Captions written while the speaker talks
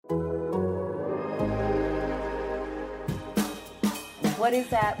what is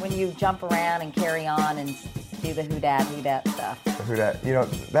that when you jump around and carry on and do the who dat stuff? The who dat,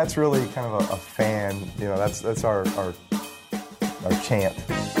 that's really kind of a fan. That's our chant.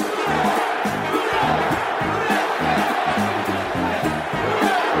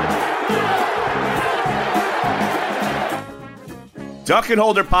 Duncan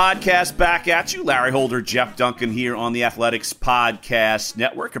Holder Podcast back at you. Larry Holder, Jeff Duncan here on the Athletics Podcast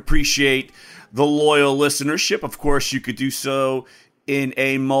Network. Appreciate the loyal listenership. Of course, you could do so in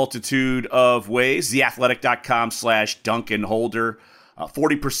a multitude of ways. TheAthletic.com/Duncan Holder.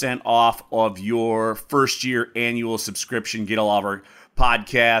 40% off of your first year annual subscription. Get all of our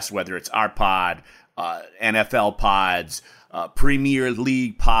podcasts, whether it's our pod, NFL pods, Premier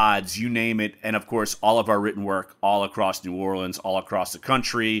League pods, you name it. And of course, all of our written work all across New Orleans, all across the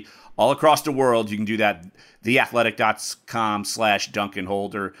country, all across the world. You can do that. TheAthletic.com/Duncan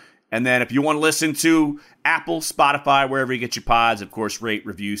Holder. And then if you want to listen to Apple, Spotify, wherever you get your pods, of course, rate,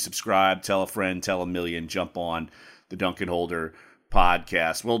 review, subscribe, tell a friend, tell a million, jump on the Duncan Holder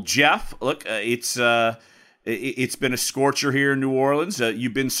Podcast. Well, Jeff, look, it's been a scorcher here in New Orleans.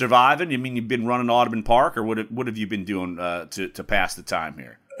 You've been surviving. You've been running Audubon Park, or what have you been doing to pass the time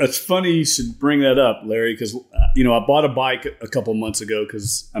here? It's funny you should bring that up, Larry, because I bought a bike a couple months ago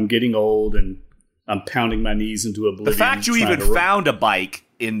because I'm getting old and I'm pounding my knees into oblivion. The fact you even found a bike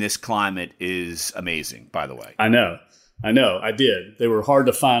in this climate is amazing, by the way. I know. I did. They were hard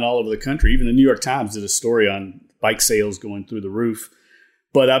to find all over the country. Even the New York Times did a story on bike sales going through the roof.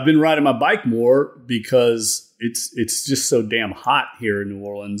 But I've been riding my bike more because it's just so damn hot here in New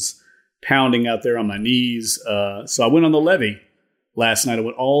Orleans, pounding out there on my knees. So I went on the levee last night. I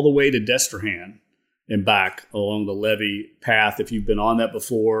went all the way to Destrehan and back along the levee path. If you've been on that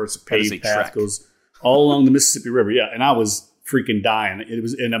before, it's a paved path, goes all along the Mississippi River. Yeah, and I was freaking dying.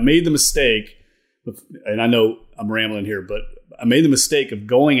 And I made the mistake, and I know I'm rambling here, but I made the mistake of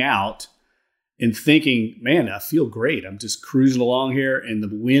going out and thinking, man, I feel great. I'm just cruising along here, and the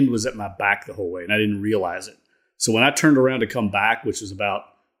wind was at my back the whole way, and I didn't realize it. So when I turned around to come back, which was about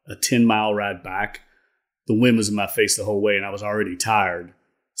a 10-mile ride back, the wind was in my face the whole way, and I was already tired.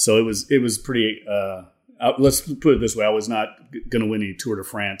 So it was pretty. Let's put it this way: I was not going to win any Tour de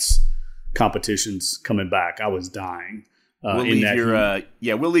France competitions coming back. I was dying. We'll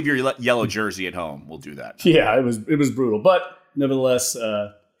leave your yellow jersey at home. We'll do that. Yeah, it was brutal, but nevertheless,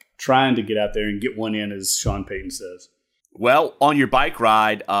 trying to get out there and get one in, as Sean Payton says. Well, on your bike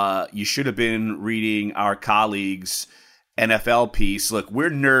ride, you should have been reading our colleagues' NFL piece. Look,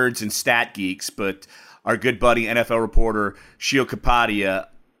 we're nerds and stat geeks, but our good buddy NFL reporter Sheil Kapadia,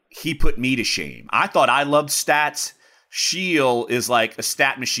 he put me to shame. I thought I loved stats. Sheil is like a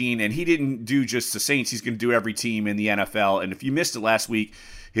stat machine, and he didn't do just the Saints. He's going to do every team in the NFL. And if you missed it last week,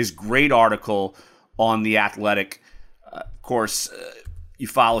 his great article on The Athletic, of course, you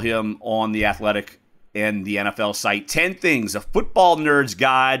follow him on The Athletic and the NFL site. 10 Things, a football nerd's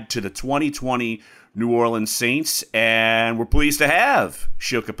guide to the 2020 New Orleans Saints. And we're pleased to have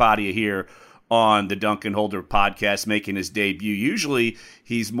Sheil Kapadia here on the Duncan Holder Podcast, making his debut. Usually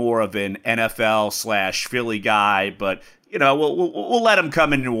he's more of an NFL/Philly guy, but we'll let him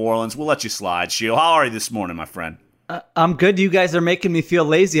come in New Orleans. We'll let you slide. Sheil, how are you this morning, my friend? I'm good. You guys are making me feel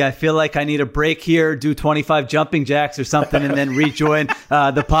lazy. I feel like I need a break here, do 25 jumping jacks or something, and then rejoin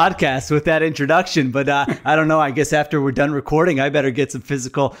the podcast with that introduction. But I don't know. I guess after we're done recording, I better get some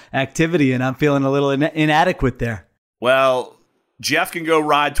physical activity, and I'm feeling a little inadequate there. Well, Jeff can go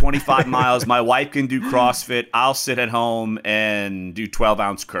ride 25 miles. My wife can do CrossFit. I'll sit at home and do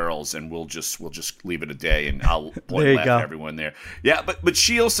 12-ounce curls, and we'll just leave it a day, and I'll point and laugh at everyone there. Yeah, but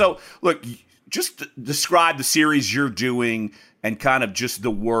Sheil, so look, just describe the series you're doing and kind of just the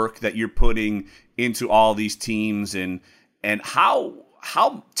work that you're putting into all these teams, and how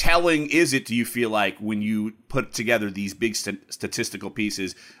telling is it, do you feel like, when you put together these big statistical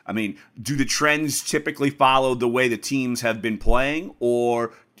pieces? I mean, do the trends typically follow the way the teams have been playing,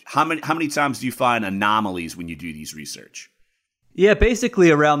 or how many times do you find anomalies when you do these research? Yeah,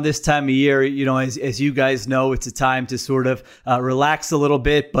 basically around this time of year, as you guys know, it's a time to sort of relax a little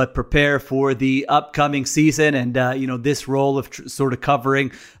bit, but prepare for the upcoming season. And, this role of sort of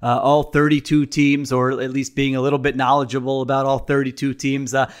covering all 32 teams, or at least being a little bit knowledgeable about all 32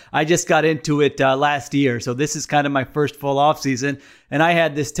 teams. I just got into it last year. So this is kind of my first full off season. And I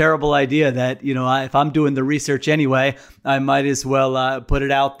had this terrible idea that, if I'm doing the research anyway, I might as well put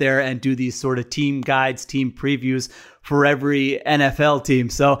it out there and do these sort of team guides, team previews for every NFL team.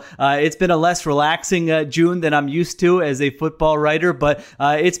 So it's been a less relaxing June than I'm used to as a football writer, but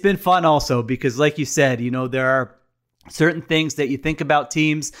it's been fun also because, like you said, there are certain things that you think about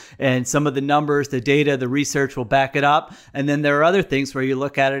teams and some of the numbers, the data, the research will back it up. And then there are other things where you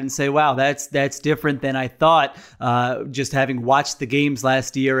look at it and say, wow, that's different than I thought, just having watched the games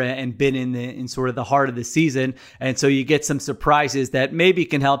last year and been in sort of the heart of the season. And so you get some surprises that maybe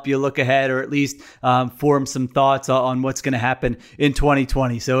can help you look ahead, or at least form some thoughts on what's going to happen in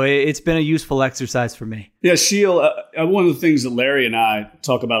 2020. So it's been a useful exercise for me. Yeah, Sheil, one of the things that Larry and I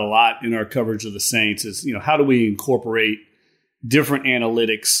talk about a lot in our coverage of the Saints is, how do we incorporate different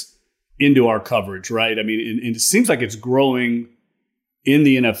analytics into our coverage, right? I mean, and it seems like it's growing in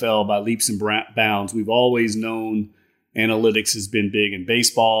the NFL by leaps and bounds. We've always known analytics has been big in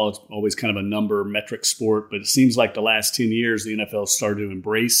baseball. It's always kind of a number metric sport, but it seems like the last 10 years, the NFL started to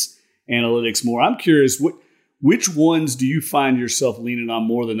embrace analytics more. I'm curious, which ones do you find yourself leaning on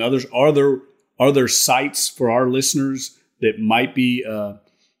more than others? Are there sites for our listeners that might be,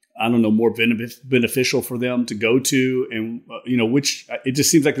 more beneficial for them to go to? And, which it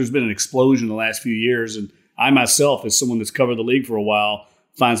just seems like there's been an explosion in the last few years. And I myself, as someone that's covered the league for a while,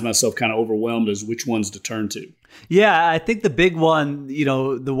 finds myself kind of overwhelmed as which ones to turn to. Yeah, I think the big one,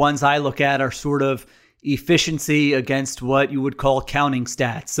 the ones I look at are sort of efficiency against what you would call counting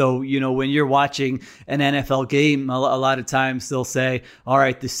stats. So, when you're watching an NFL game, a lot of times they'll say, all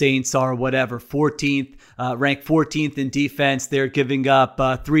right, the Saints are whatever, 14th, ranked 14th in defense. They're giving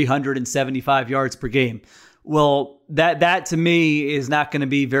up 375 yards per game. Well, that to me is not going to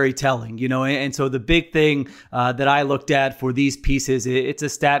be very telling, and so the big thing that I looked at for these pieces, it's a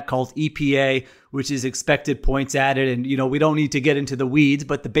stat called EPA, which is expected points added. And, we don't need to get into the weeds,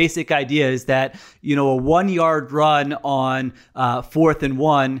 but the basic idea is that, a 1 yard run on 4th and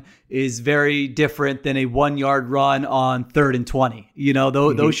 1 is very different than a 1 yard run on 3rd and 20.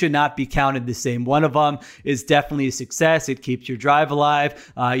 Those should not be counted the same. One of them is definitely a success. It keeps your drive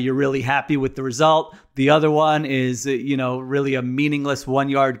alive. You're really happy with the result. The other one is, really a meaningless 1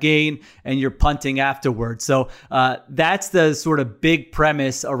 yard gain, and you're punting afterwards. So that's the sort of big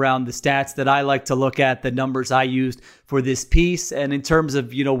premise around the stats that I like to look at, the numbers I used for this piece. And in terms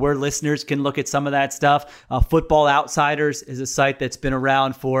of, where listeners can look at some of that stuff, Football Outsiders is a site that's been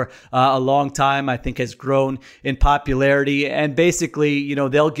around for a long time, I think has grown in popularity. And basically,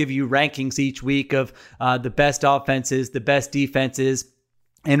 they'll give you rankings each week of the best offenses, the best defenses,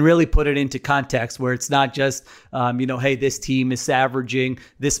 and really put it into context where it's not just, hey, this team is averaging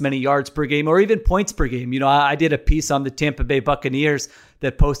this many yards per game or even points per game. I did a piece on the Tampa Bay Buccaneers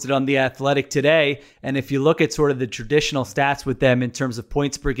that posted on The Athletic today. And if you look at sort of the traditional stats with them in terms of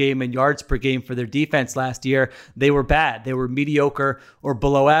points per game and yards per game for their defense last year, they were bad. They were mediocre or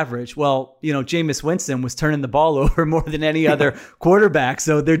below average. Well, Jameis Winston was turning the ball over more than any other quarterback.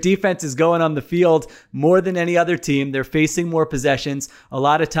 So their defense is going on the field more than any other team. They're facing more possessions. A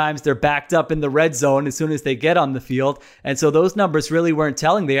lot of times they're backed up in the red zone as soon as they get on the field. And so those numbers really weren't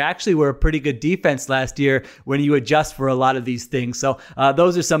telling. They actually were a pretty good defense last year when you adjust for a lot of these things. So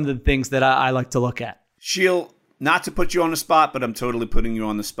those are some of the things that I like to look at. Sheil, not to put you on the spot, but I'm totally putting you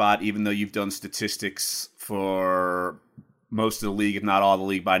on the spot, even though you've done statistics for most of the league, if not all the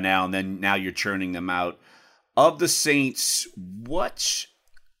league by now, and then now you're churning them out. Of the Saints, what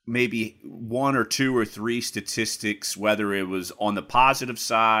maybe 1 or 2 or 3 statistics, whether it was on the positive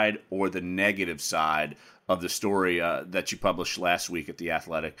side or the negative side of the story that you published last week at The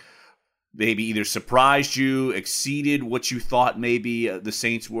Athletic, maybe either surprised you, exceeded what you thought maybe the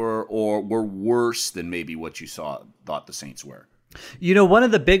Saints were, or were worse than maybe what you thought the Saints were? One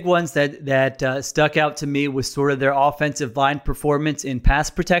of the big ones that stuck out to me was sort of their offensive line performance in pass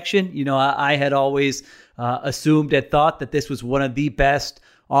protection. I had always assumed and thought that this was one of the best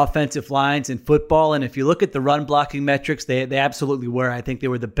offensive lines in football. And if you look at the run blocking metrics, they absolutely were. I think they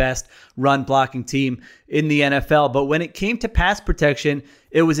were the best run blocking team in the NFL. But when it came to pass protection,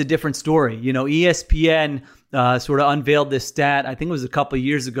 it was a different story. ESPN sort of unveiled this stat, I think it was a couple of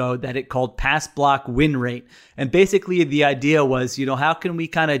years ago, that it called pass block win rate. And basically the idea was, how can we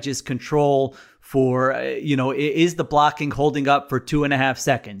kind of just control for, is the blocking holding up for 2.5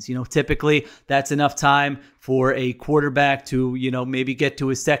 seconds? Typically that's enough time for a quarterback to, maybe get to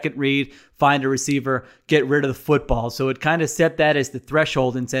his second read, find a receiver, get rid of the football. So it kind of set that as the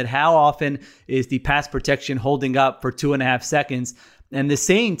threshold and said, how often is the pass protection holding up for 2.5 seconds? And the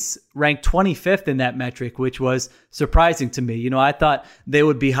Saints ranked 25th in that metric, which was surprising to me. I thought they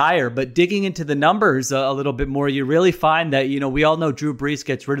would be higher, but digging into the numbers a little bit more, you really find that, we all know Drew Brees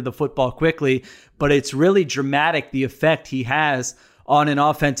gets rid of the football quickly, but it's really dramatic, the effect he has on an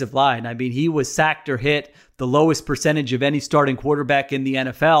offensive line. I mean, he was sacked or hit the lowest percentage of any starting quarterback in the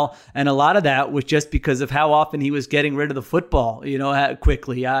NFL. And a lot of that was just because of how often he was getting rid of the football,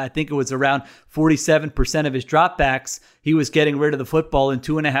 quickly. I think it was around 47% of his dropbacks. He was getting rid of the football in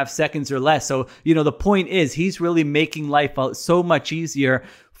 2.5 seconds or less. So, the point is he's really making life so much easier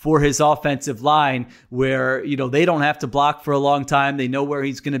for his offensive line where, they don't have to block for a long time. They know where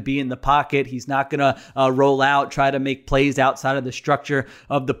he's going to be in the pocket. He's not going to roll out, try to make plays outside of the structure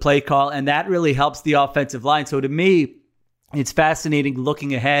of the play call. And that really helps the offensive line. So to me, it's fascinating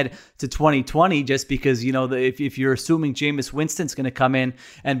looking ahead to 2020 just because, if you're assuming Jameis Winston's going to come in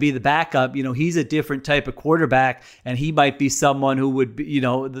and be the backup, he's a different type of quarterback and he might be someone who would be,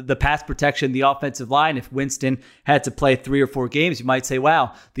 the pass protection, the offensive line. If Winston had to play 3 or 4 games, you might say,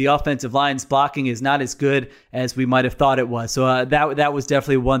 wow, the offensive line's blocking is not as good as we might have thought it was. So that was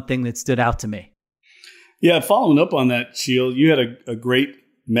definitely one thing that stood out to me. Yeah, following up on that, Sheil, you had a great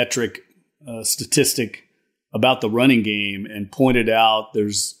metric statistic about the running game and pointed out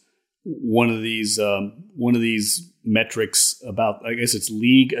there's one of these metrics about, I guess it's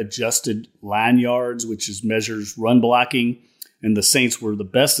league adjusted line yards, which measures run blocking. And the Saints were the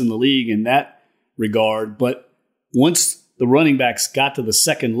best in the league in that regard. But once the running backs got to the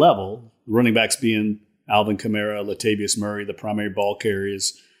second level, the running backs being Alvin Kamara, Latavius Murray, the primary ball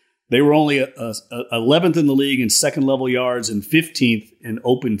carriers, they were only 11th in the league in second level yards and 15th in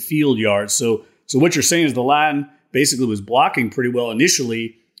open field yards. So what you're saying is the line basically was blocking pretty well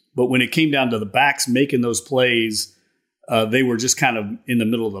initially, but when it came down to the backs making those plays, they were just kind of in the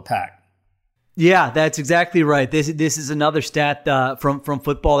middle of the pack. Yeah, that's exactly right. This is another stat from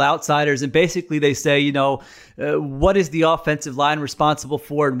Football Outsiders, and basically they say, what is the offensive line responsible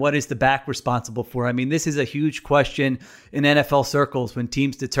for, and what is the back responsible for? I mean, this is a huge question in NFL circles when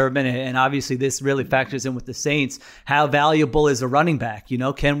teams determine it, and obviously this really factors in with the Saints. How valuable is a running back?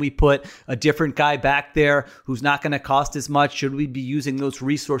 Can we put a different guy back there who's not going to cost as much? Should we be using those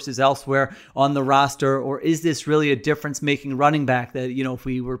resources elsewhere on the roster, or is this really a difference-making running back that if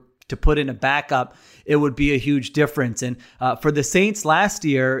we were to put in a backup, it would be a huge difference? And for the Saints last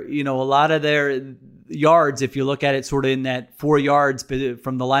year, a lot of their yards, if you look at it sort of in that 4 yards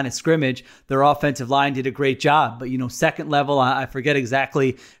from the line of scrimmage, their offensive line did a great job. But, second level, I forget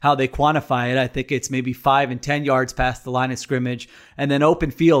exactly how they quantify it. I think it's maybe 5 and 10 yards past the line of scrimmage. And then open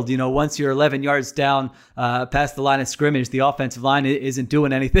field, once you're 11 yards down past the line of scrimmage, the offensive line isn't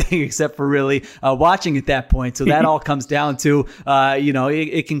doing anything except for really watching at that point. So that all comes down to,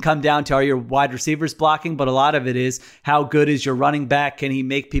 it can come down to, are your wide receivers blocking? But a lot of it is, how good is your running back? Can he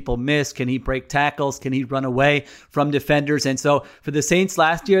make people miss? Can he break tackles? Can he run away from defenders? And so for the Saints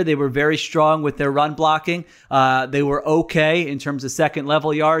last year, they were very strong with their run blocking. They were okay in terms of second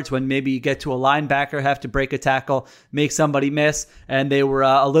level yards when maybe you get to a linebacker, have to break a tackle, make somebody miss. And they were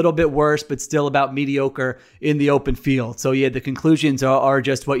a little bit worse, but still about mediocre in the open field. So yeah, the conclusions are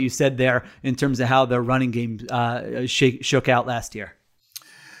just what you said there in terms of how their running game shook out last year.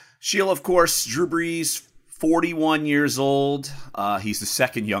 Sheil, of course, Drew Brees, 41 years old. He's the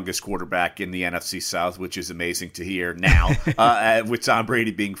second youngest quarterback in the NFC South, which is amazing to hear now, with Tom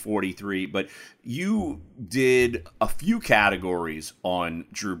Brady being 43. But you did a few categories on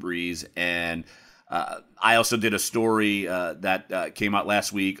Drew Brees, and I also did a story that came out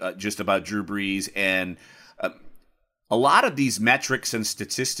last week just about Drew Brees. And a lot of these metrics and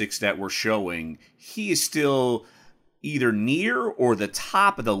statistics that we're showing, he is still either near or the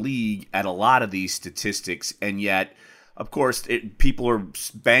top of the league at a lot of these statistics. And yet, of course, people are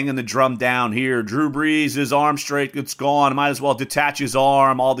banging the drum down here. Drew Brees, his arm strength, it's gone. Might as well detach his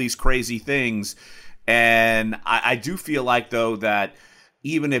arm, all these crazy things. And I do feel like, though, that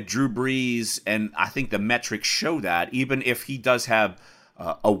even if Drew Brees, and I think the metrics show that, even if he does have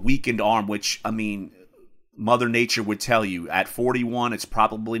a weakened arm, which, I mean, Mother Nature would tell you, at 41, it's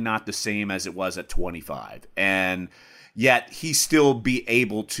probably not the same as it was at 25. And yet he still be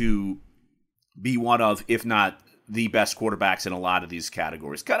able to be one of, if not the best quarterbacks in a lot of these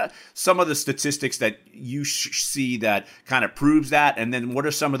categories. Kind of some of the statistics that you see that kind of proves that, and then what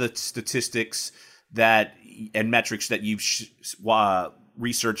are some of the statistics that and metrics that you've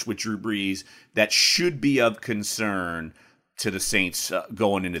researched with Drew Brees that should be of concern to the Saints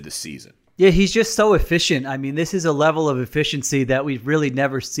going into the season? Yeah, he's just so efficient. I mean, this is a level of efficiency that we've really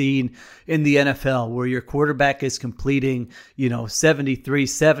never seen in the NFL, where your quarterback is completing, 73,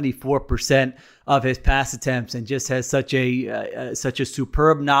 74% of his pass attempts and just has such a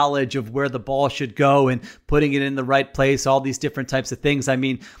superb knowledge of where the ball should go and putting it in the right place, all these different types of things. I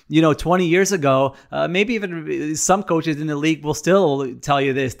mean, 20 years ago, maybe even some coaches in the league will still tell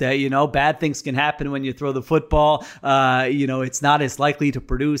you this, that, bad things can happen when you throw the football. It's not as likely to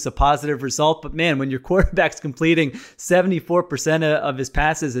produce a positive result. But man, when your quarterback's completing 74% of his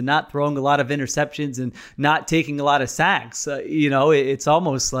passes and not throwing a lot of interceptions and not taking a lot of sacks, it's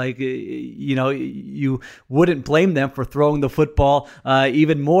almost like, you wouldn't blame them for throwing the football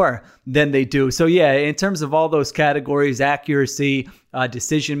even more than they do. So yeah, in terms of all those categories, accuracy,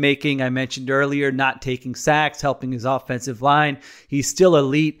 decision-making, I mentioned earlier, not taking sacks, helping his offensive line, he's still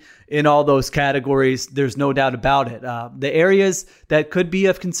elite in all those categories. There's no doubt about it. The areas that could be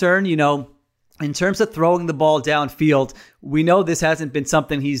of concern, in terms of throwing the ball downfield, we know this hasn't been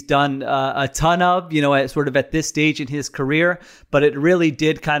something he's done a ton of, at this stage in his career, but it really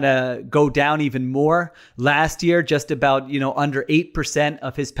did kind of go down even more last year. Just about, under 8%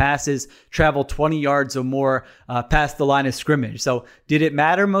 of his passes traveled 20 yards or more past the line of scrimmage. So did it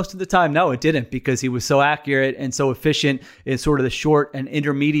matter most of the time? No, it didn't, because he was so accurate and so efficient in sort of the short and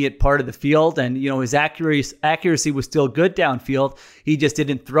intermediate part of the field. And, his accuracy was still good downfield. He just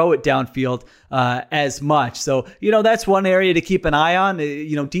didn't throw it downfield as much. So, that's one area to keep an eye on.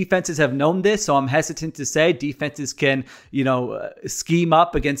 Defenses have known this, so I'm hesitant to say defenses can, scheme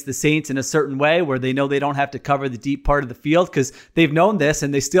up against the Saints in a certain way where they know they don't have to cover the deep part of the field, because they've known this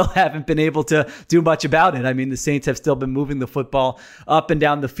and they still haven't been able to do much about it. I mean, the Saints have still been moving the football up and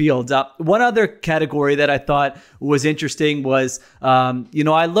down the field. One other category that I thought was interesting was,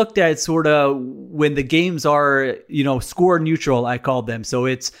 I looked at sort of when the games are, score neutral, I called them. So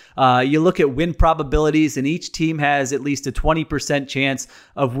it's, you look at win probabilities, and each team has at least a 20% chance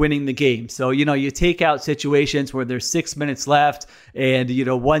of winning the game. So, you take out situations where there's 6 minutes left and,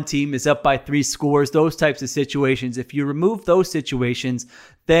 one team is up by 3 scores, those types of situations. If you remove those situations,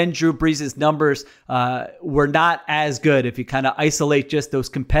 then Drew Brees' numbers were not as good if you kind of isolate just those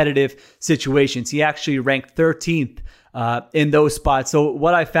competitive situations. He actually ranked 13th in those spots. So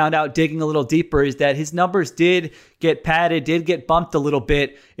what I found out digging a little deeper is that his numbers did get padded, did get bumped a little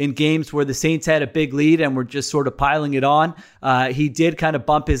bit in games where the Saints had a big lead and were just sort of piling it on. He did kind of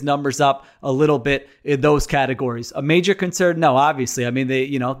bump his numbers up a little bit in those categories. A major concern? No, obviously. I mean,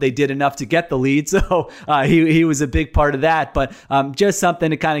 they did enough to get the lead. So he was a big part of that, but just something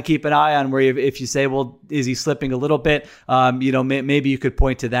to kind of keep an eye on, where if you say, well, is he slipping a little bit? Maybe you could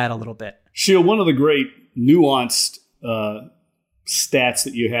point to that a little bit. Sheil, one of the great nuanced stats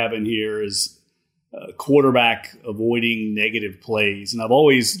that you have in here is quarterback avoiding negative plays. And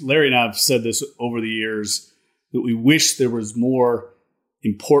Larry and I have said this over the years, that we wish there was more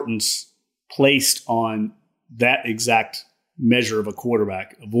importance placed on that exact measure of a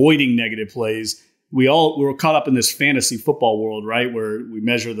quarterback, avoiding negative plays. We're caught up in this fantasy football world, right, where we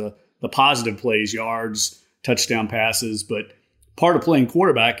measure the positive plays, yards, touchdown passes. But part of playing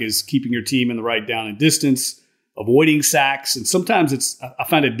quarterback is keeping your team in the right down and distance, avoiding sacks. And sometimes I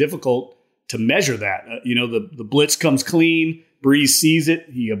find it difficult to measure that. The blitz comes clean, Brees sees it,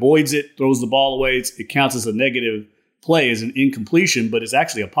 he avoids it, throws the ball away. It counts as a negative play, as an incompletion, but it's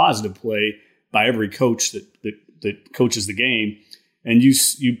actually a positive play by every coach that coaches the game. And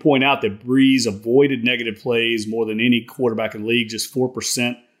you point out that Brees avoided negative plays more than any quarterback in the league. Just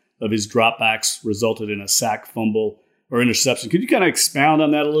 4% of his dropbacks resulted in a sack, fumble, or interception. Could you kind of expound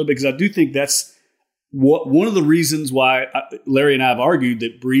on that a little bit? Because I do think that's one of the reasons why Larry and I have argued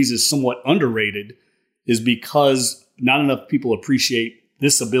that Brees is somewhat underrated, is because not enough people appreciate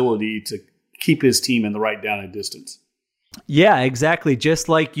this ability to keep his team in the right down and distance. Yeah, exactly. Just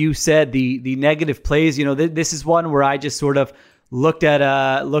like you said, the negative plays, this is one where I just sort of looked at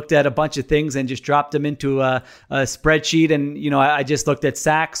a bunch of things and just dropped them into a spreadsheet. And, I just looked at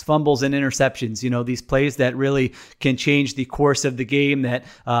sacks, fumbles, and interceptions, these plays that really can change the course of the game, that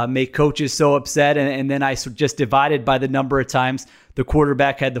make coaches so upset. And then I just divided by the number of times the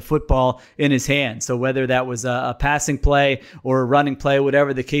quarterback had the football in his hand. So whether that was a passing play or a running play,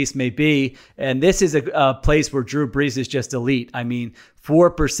 whatever the case may be. And this is a place where Drew Brees is just elite. I mean,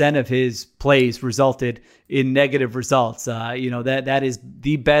 4% of his plays resulted in negative results. That is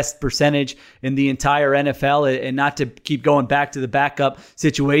the best percentage in the entire NFL. And not to keep going back to the backup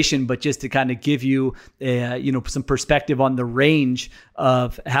situation, but just to kind of give you, some perspective on the range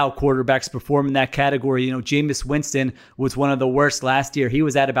of how quarterbacks perform in that category. Jameis Winston was one of the worst risk last year, he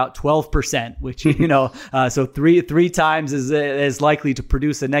was at about 12%, which, so three times is likely to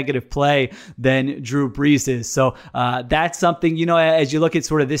produce a negative play than Drew Brees is. So that's something, as you look at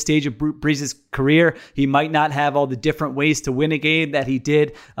sort of this stage of Brees' career, he might not have all the different ways to win a game that he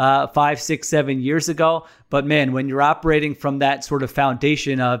did 5, 6, 7 years ago. But man, when you're operating from that sort of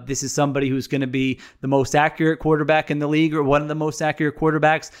foundation of this is somebody who's going to be the most accurate quarterback in the league or one of the most accurate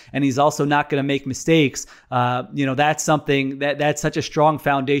quarterbacks, and he's also not going to make mistakes, that's something that's such a strong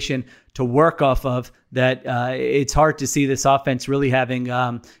foundation to work off of that it's hard to see this offense really having,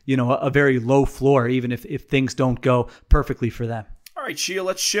 a very low floor, even if things don't go perfectly for them. All right, Sheil,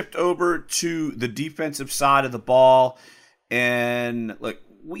 let's shift over to the defensive side of the ball. And look,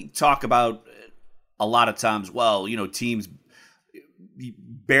 we talk about a lot of times, teams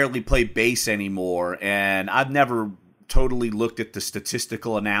barely play base anymore. And I've never totally looked at the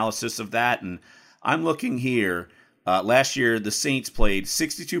statistical analysis of that. And I'm looking here. Last year, the Saints played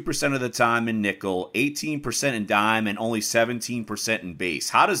 62% of the time in nickel, 18% in dime, and only 17% in base.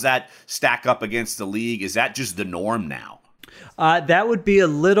 How does that stack up against the league? Is that just the norm now? That would be a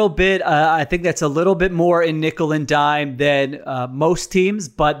little bit, I think that's a little bit more in nickel and dime than most teams,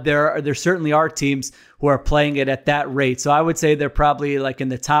 but there certainly are teams who are playing it at that rate. So I would say they're probably like in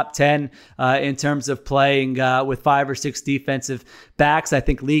the top 10 in terms of playing with 5 or 6 defensive backs. I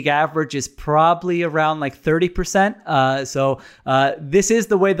think league average is probably around like 30%. So this is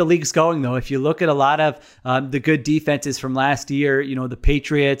the way the league's going, though. If you look at a lot of the good defenses from last year, the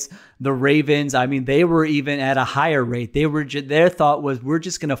Patriots, the Ravens, I mean, they were even at a higher rate. Their thought was we're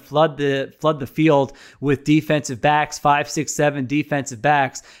just going to flood the field with defensive backs, 5, 6, 7 defensive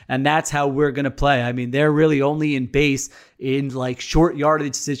backs, and that's how we're going to play. I mean, they're really only in base in like short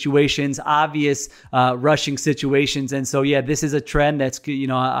yardage situations, obvious rushing situations. And so, this is a trend that's,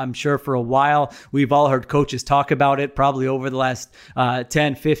 I'm sure for a while, we've all heard coaches talk about it probably over the last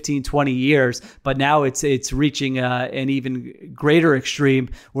 10, 15, 20 years. But now it's reaching an even greater extreme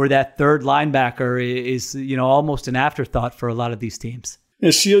where that third linebacker is, almost an afterthought for a lot of these teams.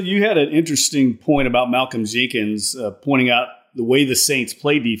 Yeah, Sheil, you had an interesting point about Malcolm Jenkins pointing out the way the Saints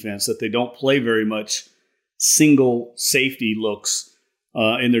play defense, that they don't play very much single safety looks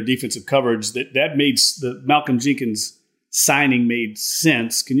in their defensive coverage. That made the Malcolm Jenkins signing made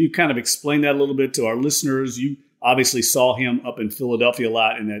sense. Can you kind of explain that a little bit to our listeners? You obviously saw him up in Philadelphia a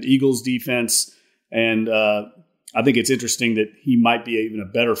lot in that Eagles defense, and I think it's interesting that he might be even a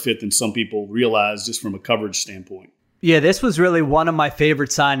better fit than some people realize just from a coverage standpoint. Yeah, this was really one of my favorite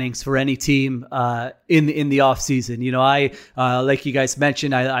signings for any team in the offseason. I like you guys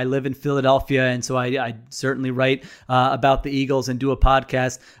mentioned, I live in Philadelphia, and so I certainly write about the Eagles and do a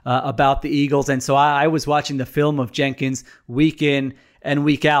podcast about the Eagles. And so I was watching the film of Jenkins week in and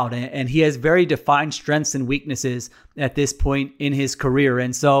week out, and he has very defined strengths and weaknesses at this point in his career.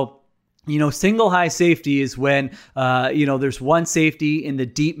 And so single high safety is when, there's one safety in the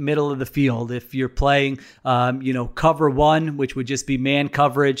deep middle of the field. If you're playing, cover one, which would just be man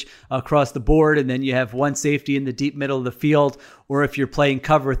coverage across the board, and then you have one safety in the deep middle of the field. Or if you're playing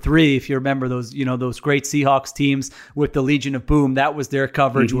cover 3, if you remember those great Seahawks teams with the Legion of Boom, that was their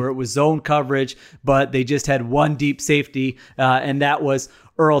coverage where it was zone coverage, but they just had one deep safety, and that was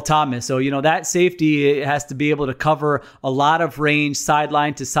Earl Thomas. So, that safety has to be able to cover a lot of range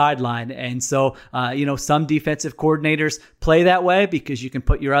sideline to sideline. And so, some defensive coordinators play that way because you can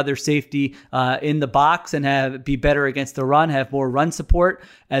put your other safety in the box and be better against the run, have more run support.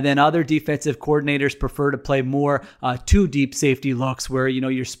 And then other defensive coordinators prefer to play more 2 deep safety looks where,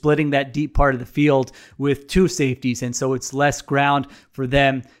 you're splitting that deep part of the field with 2 safeties. And so it's less ground for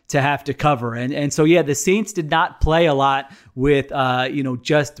them to have to cover. And so, the Saints did not play a lot with,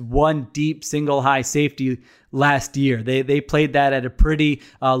 just one deep single high safety last year. They played that at a pretty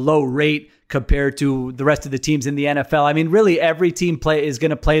low rate compared to the rest of the teams in the NFL. I mean, really every team is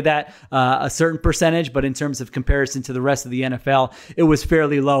going to play that a certain percentage, but in terms of comparison to the rest of the NFL, it was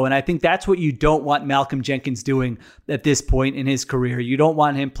fairly low. And I think that's what you don't want Malcolm Jenkins doing at this point in his career. You don't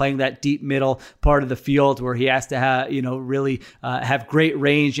want him playing that deep middle part of the field where he has to have, really have great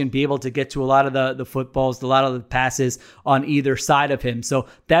range and be able to get to a lot of the footballs, a lot of the passes on either side of him. So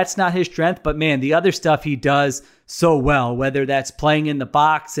that's not his strength, but man, the other stuff he does so well, whether that's playing in the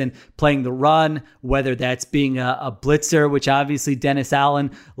box and playing the run, whether that's being a blitzer, which obviously Dennis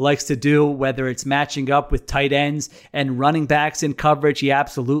Allen likes to do, whether it's matching up with tight ends and running backs in coverage, he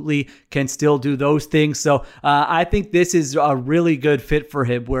absolutely can still do those things. So I think this is a really good fit for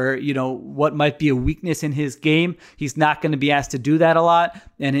him where, what might be a weakness in his game, he's not going to be asked to do that a lot,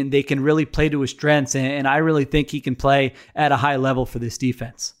 and they can really play to his strengths. And I really think he can play at a high level for this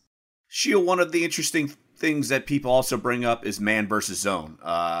defense. Sheil, one of the interesting things that people also bring up is man versus zone.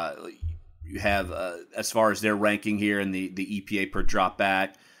 You have, as far as their ranking here in the EPA per drop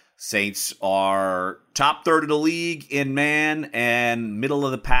back, Saints are top third of the league in man and middle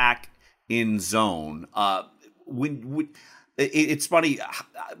of the pack in zone. It's funny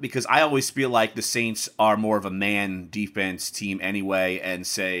because I always feel like the Saints are more of a man defense team anyway, and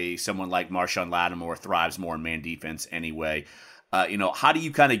say someone like Marshawn Lattimore thrives more in man defense anyway. How do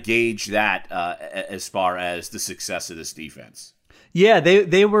you kind of gauge that as far as the success of this defense? Yeah,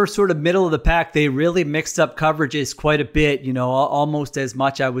 they were sort of middle of the pack. They really mixed up coverages quite a bit, almost as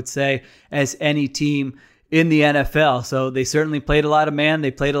much, I would say, as any team in the NFL. So they certainly played a lot of man.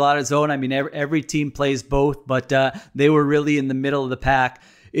 They played a lot of zone. I mean, every team plays both, but they were really in the middle of the pack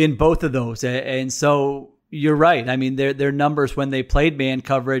in both of those. And so you're right. I mean, their numbers when they played man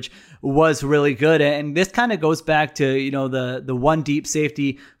coverage was really good. And this kind of goes back to, the one deep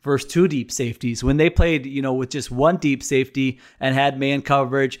safety versus two deep safeties. When they played, with just one deep safety and had man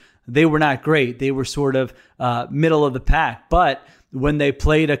coverage, they were not great. They were sort of middle of the pack. But when they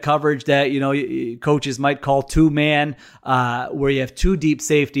played a coverage that, coaches might call two-man, where you have two deep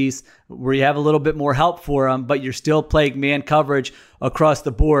safeties, where you have a little bit more help for them, but you're still playing man coverage across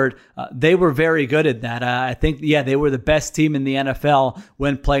the board, they were very good at that. I think, they were the best team in the NFL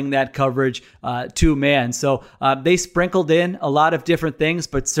when playing that coverage two-man. So they sprinkled in a lot of different things,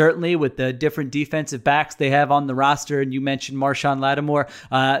 but certainly with the different defensive backs they have on the roster, and you mentioned Marshawn Lattimore,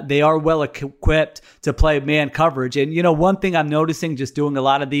 they are well equipped to play man coverage. And, one thing I'm noticing just doing a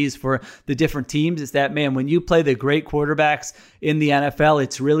lot of these for the different teams is that, man, when you play the great quarterbacks in the NFL,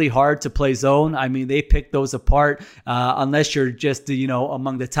 it's really hard to play zone. I mean, they pick those apart unless you're just,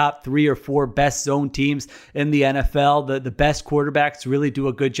 among the top 3 or 4 best zone teams in the NFL. The best quarterbacks really do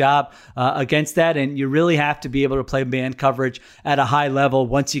a good job against that. And you really have to be able to play man coverage at a high level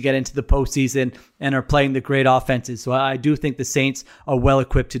once you get into the postseason and are playing the great offenses. So I do think the Saints are well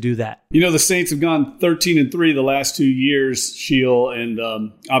equipped to do that. The Saints have gone 13-3 the last 2 years, Sheil, and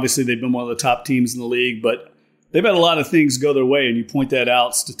obviously they've been one of the top teams in the league, but they've had a lot of things go their way, and you point that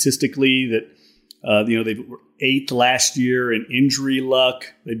out statistically that, they were 8th last year in injury luck.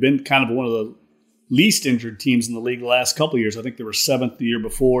 They've been kind of one of the least injured teams in the league the last couple of years. I think they were 7th the year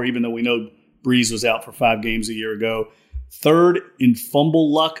before, even though we know Breeze was out for 5 games a year ago. 3rd in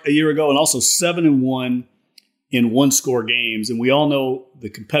fumble luck a year ago, and also 7-1 in one-score games. And we all know the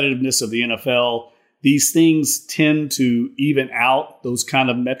competitiveness of the NFL. These things tend to even out those kind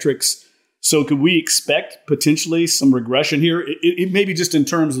of metrics. So could we expect potentially some regression here? It maybe just in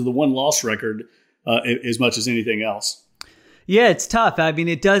terms of the one-loss record as much as anything else. Yeah, it's tough. I mean,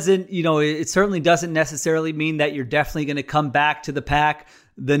 it doesn't, it certainly doesn't necessarily mean that you're definitely going to come back to the pack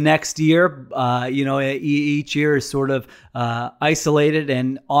the next year. Each year is sort of isolated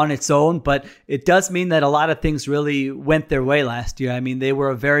and on its own, but it does mean that a lot of things really went their way last year. I mean, they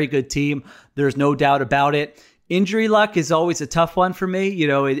were a very good team. There's no doubt about it. Injury luck is always a tough one for me.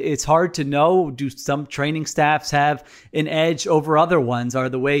 It's hard to know. Do some training staffs have an edge over other ones? Are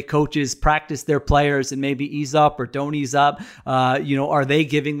the way coaches practice their players and maybe ease up or don't ease up? Are they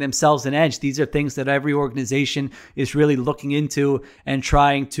giving themselves an edge? These are things that every organization is really looking into and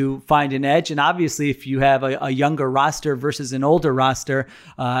trying to find an edge. And obviously, if you have a younger roster versus an older roster,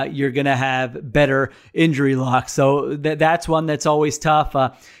 you're going to have better injury luck. So that's one that's always tough.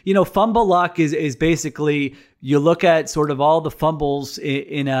 Fumble luck is basically, you look at sort of all the fumbles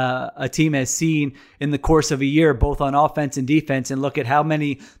in a team has seen in the course of a year, both on offense and defense, and look at how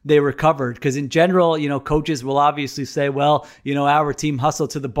many they recovered. Because in general, coaches will obviously say, well, our team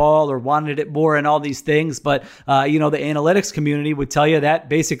hustled to the ball or wanted it more and all these things. But, the analytics community would tell you that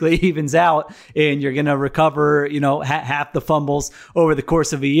basically evens out and you're going to recover, half the fumbles over the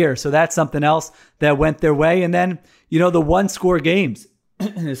course of a year. So that's something else that went their way. And then, the one-score games,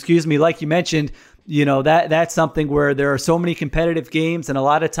 excuse me, like you mentioned, that's something where there are so many competitive games, and a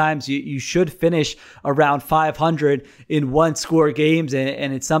lot of times you should finish around 500 in one-score games,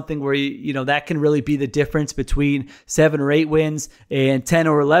 and it's something where that can really be the difference between 7 or 8 wins and 10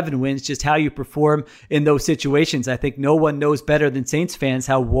 or 11 wins, just how you perform in those situations. I think no one knows better than Saints fans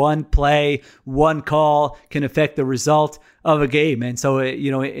how one play, one call can affect the result of a game, and so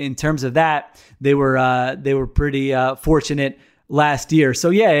in terms of that, they were pretty fortunate last year. So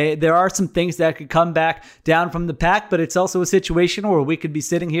yeah, there are some things that could come back down from the pack, but it's also a situation where we could be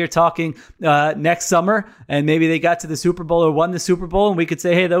sitting here talking next summer and maybe they got to the Super Bowl or won the Super Bowl and we could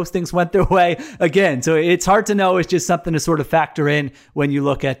say, hey, those things went their way again. So it's hard to know. It's just something to sort of factor in when you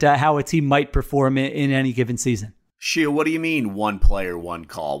look at how a team might perform in any given season. Sheil, what do you mean one player, one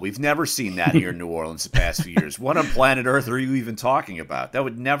call? We've never seen that here in New Orleans the past few years. What on planet Earth are you even talking about? That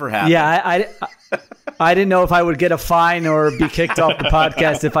would never happen. Yeah, I didn't know if I would get a fine or be kicked off the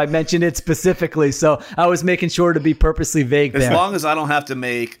podcast if I mentioned it specifically. So I was making sure to be purposely vague there. As long as I don't have to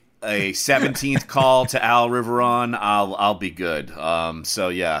make a 17th call to Al Riveron, I'll be good.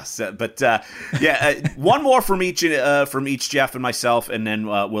 One more from each Jeff and myself, and then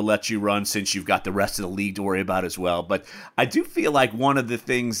we'll let you run since you've got the rest of the league to worry about as well. But I do feel like one of the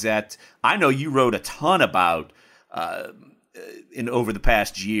things that I know you wrote a ton about over the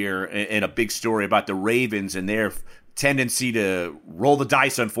past year, in a big story about the Ravens and their tendency to roll the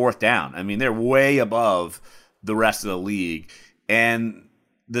dice on fourth down. I mean, they're way above the rest of the league, and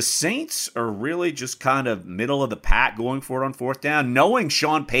the Saints are really just kind of middle of the pack going for it on fourth down. Knowing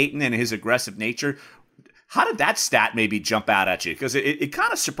Sean Payton and his aggressive nature, how did that stat maybe jump out at you? Because it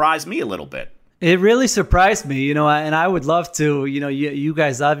kind of surprised me a little bit. It really surprised me, and I would love to, you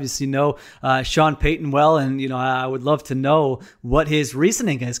guys obviously know Sean Payton well, and, I would love to know what his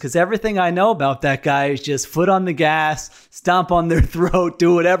reasoning is, because everything I know about that guy is just foot on the gas, stomp on their throat,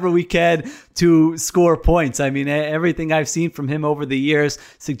 do whatever we can to score points. I mean, everything I've seen from him over the years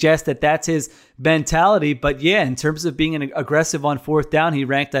suggests that that's his mentality. But yeah, in terms of being aggressive on fourth down, he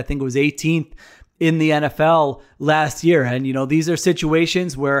ranked, I think it was 18th in the NFL last year. And, these are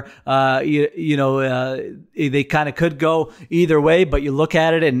situations where, they kind of could go either way, but you look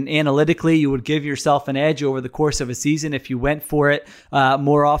at it and analytically, you would give yourself an edge over the course of a season if you went for it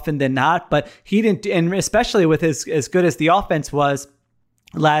more often than not. But he didn't, and especially with as good as the offense was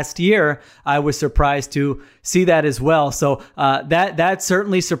last year, I was surprised to see that as well. So that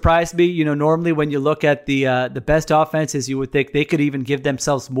certainly surprised me. Normally when you look at the best offenses, you would think they could even give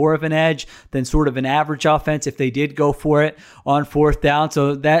themselves more of an edge than sort of an average offense if they did go for it on fourth down.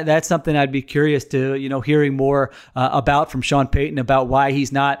 So that's something I'd be curious to hearing more about from Sean Payton about why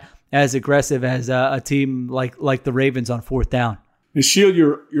he's not as aggressive as a team like the Ravens on fourth down. And Shield,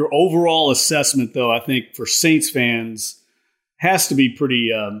 your overall assessment, though, I think for Saints fans has to be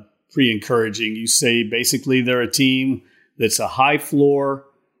pretty encouraging. You say basically they're a team that's a high floor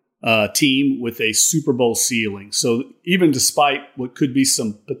team with a Super Bowl ceiling. So even despite what could be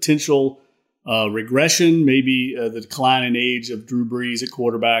some potential regression, maybe the decline in age of Drew Brees at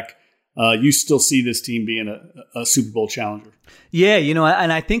quarterback, you still see this team being a Super Bowl challenger. Yeah,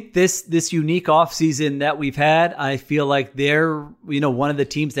 and I think this unique offseason that we've had, I feel like they're, one of the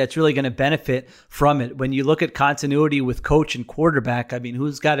teams that's really going to benefit from it. When you look at continuity with coach and quarterback, I mean,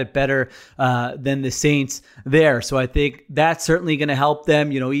 who's got it better than the Saints there? So I think that's certainly going to help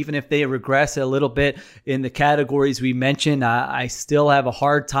them, even if they regress a little bit in the categories we mentioned. I still have a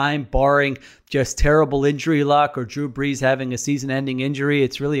hard time, barring just terrible injury luck or Drew Brees having a season-ending injury.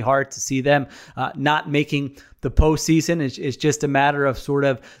 It's really hard to see them not making the postseason. It's just a matter of sort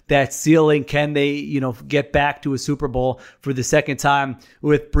of that ceiling. Can they, get back to a Super Bowl for the second time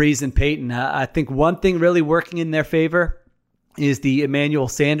with Brees and Payton? I think one thing really working in their favor is the Emmanuel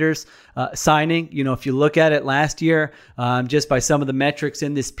Sanders signing. If you look at it last year, just by some of the metrics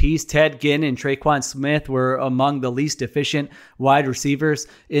in this piece, Ted Ginn and Traquan Smith were among the least efficient wide receivers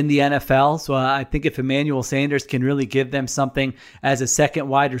in the NFL. So I think if Emmanuel Sanders can really give them something as a second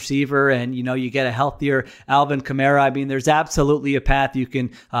wide receiver and, you get a healthier Alvin Kamara, I mean, there's absolutely a path you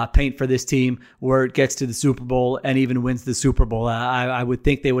can paint for this team where it gets to the Super Bowl and even wins the Super Bowl. I would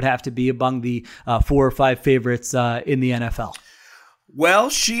think they would have to be among the 4 or 5 favorites in the NFL. Well,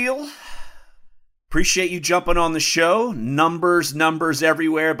 Sheil, appreciate you jumping on the show. Numbers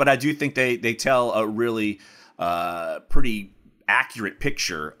everywhere, but I do think they tell a really pretty accurate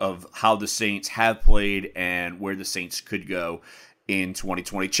picture of how the Saints have played and where the Saints could go in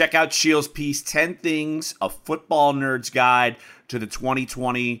 2020. Check out Sheil's piece, 10 Things, a Football Nerd's Guide to the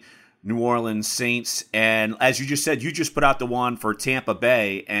 2020 New Orleans Saints. And as you just said, you just put out the one for Tampa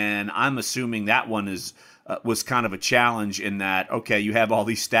Bay, and I'm assuming that one was kind of a challenge in that, okay, you have all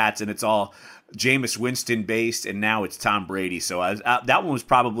these stats and it's all Jameis Winston based, and now it's Tom Brady. So that one was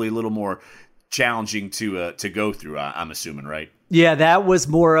probably a little more challenging to go through, I'm assuming, right? Yeah, that was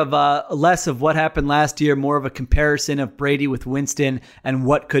more of less of what happened last year, more of a comparison of Brady with Winston and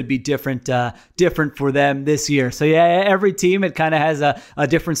what could be different for them this year. So yeah, every team, it kind of has a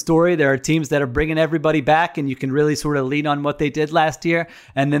different story. There are teams that are bringing everybody back and you can really sort of lean on what they did last year.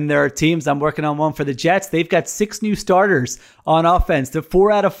 And then there are teams, I'm working on one for the Jets. They've got 6 new starters on offense, to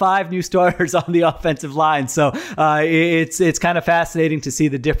 4 out of 5 new starters on the offensive line. So it's kind of fascinating to see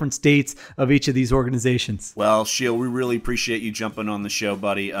the different states of each of these organizations. Well, Sheil, we really appreciate you jumping on the show,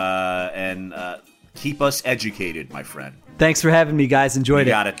 buddy, and keep us educated, my friend. Thanks for having me, guys. Enjoyed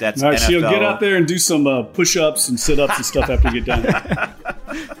it. Got it. That's all right, NFL. Sheil, get out there and do some push-ups and sit-ups and stuff after you get done.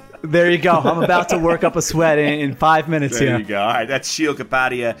 There you go. I'm about to work up a sweat in 5 minutes There here. you go. All right, that's Sheil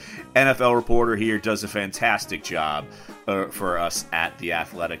Kapadia, NFL reporter here, does a fantastic job for us at The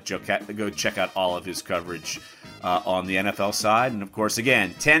Athletic. Go check out all of his coverage on the NFL side. And, of course,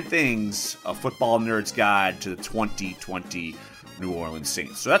 again, 10 Things, a football nerd's guide to the 2020 New Orleans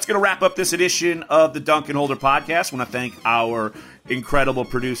Saints. So that's going to wrap up this edition of the Duncan Holder Podcast. I want to thank our incredible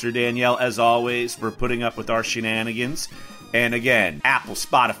producer, Danielle, as always, for putting up with our shenanigans. And again, Apple,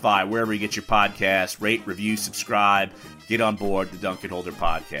 Spotify, wherever you get your podcasts, rate, review, subscribe, get on board the Duncan Holder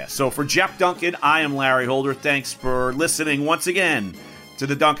Podcast. So for Jeff Duncan, I am Larry Holder. Thanks for listening once again to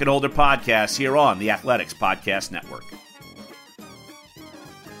the Duncan Holder Podcast here on the Athletics Podcast Network.